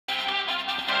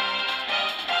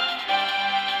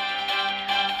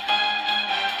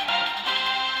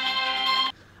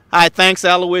Hi, thanks,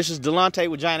 Aloysius. D'luntae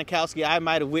Wyjanakawski. I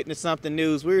might have witnessed something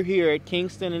news. We're here at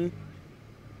Kingston and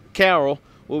Carroll,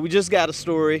 where we just got a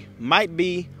story. Might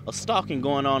be a stalking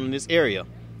going on in this area.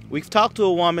 We've talked to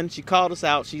a woman. She called us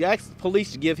out. She asked the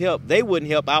police to give help. They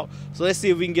wouldn't help out. So let's see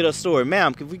if we can get a story.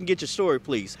 Ma'am, if we can get your story,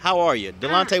 please. How are you?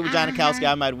 D'luntae Wyjanakawski.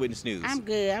 I might have witnessed news. I'm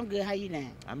good. I'm good. How you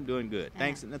doing? I'm doing good.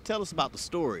 Thanks. Now tell us about the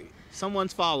story.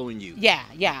 Someone's following you. Yeah.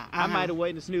 I might have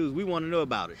witnessed news. We want to know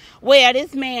about it. Well,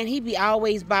 this man, he be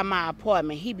always by my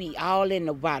apartment. He be all in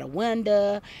by the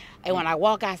window. And when I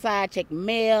walk outside, check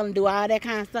mail and do all that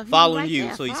kind of stuff. Following right you.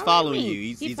 there, So he's following me.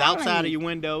 you. He's following outside me. of your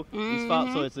window.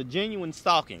 So it's a genuine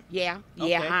stalking. Yeah.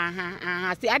 Okay.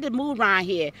 See, I just moved around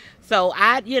here. So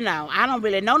I don't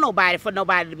really know nobody for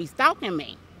nobody to be stalking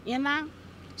me, you know?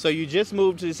 So you just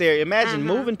moved to this area. Imagine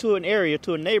moving to an area,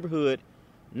 to a neighborhood,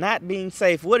 not being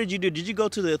safe. What did you do? Did you go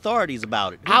to the authorities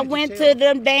about it? I went to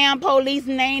them damn police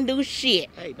and they ain't do shit.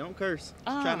 Hey, don't curse.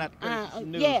 Try not to curse. The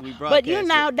news, Yeah, we but you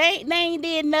know, they ain't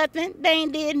did nothing. They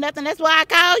ain't did nothing. That's why I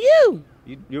called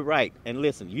you. You're right. And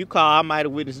listen, you call I Might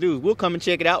Have Witnessed News. We'll come and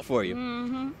check it out for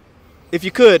you. If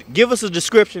you could, give us a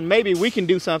description. Maybe we can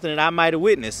do something that I might have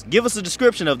witnessed. Give us a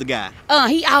description of the guy.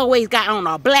 He always got on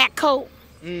a black coat.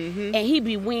 And he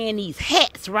be wearing these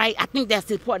hats, right? I think that's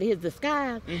his part of his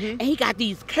disguise. And he got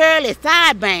these curly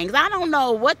side bangs. I don't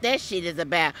know what that shit is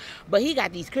about, but he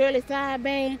got these curly side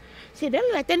bangs. Shit, they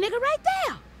look like that nigga right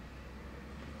there.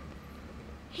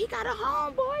 He got a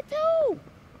homeboy too,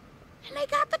 and they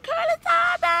got the curly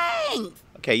side bangs.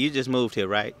 Okay, you just moved here,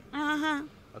 right?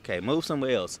 Okay, move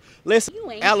somewhere else. Listen, You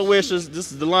ain't Aloysius,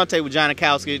 this is D'luntae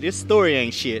Wyjanakawski. This story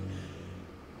ain't shit.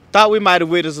 Thought we might have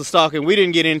witnessed a stalking. We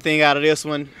didn't get anything out of this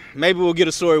one. Maybe we'll get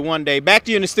a story one day. Back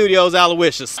to you in the studios,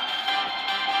 Aloysius.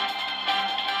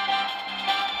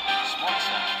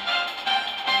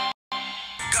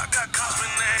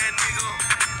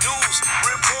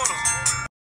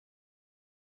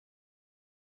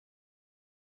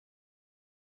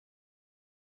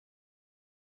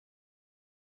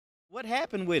 What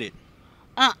happened with it?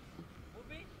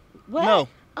 What? No.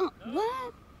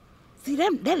 What? See,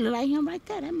 that look like him right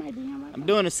there. That might be him right there. I'm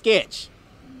doing a sketch.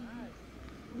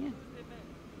 Yeah.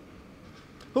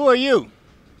 Who are you?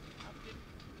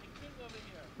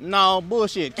 No,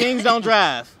 bullshit. Kings don't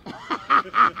drive.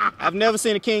 I've never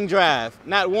seen a king drive.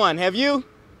 Not one. Have you?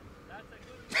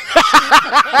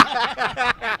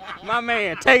 My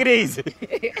man, take it easy.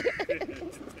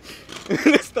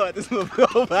 Let's start this movie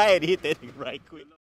over. I had to hit that right quick.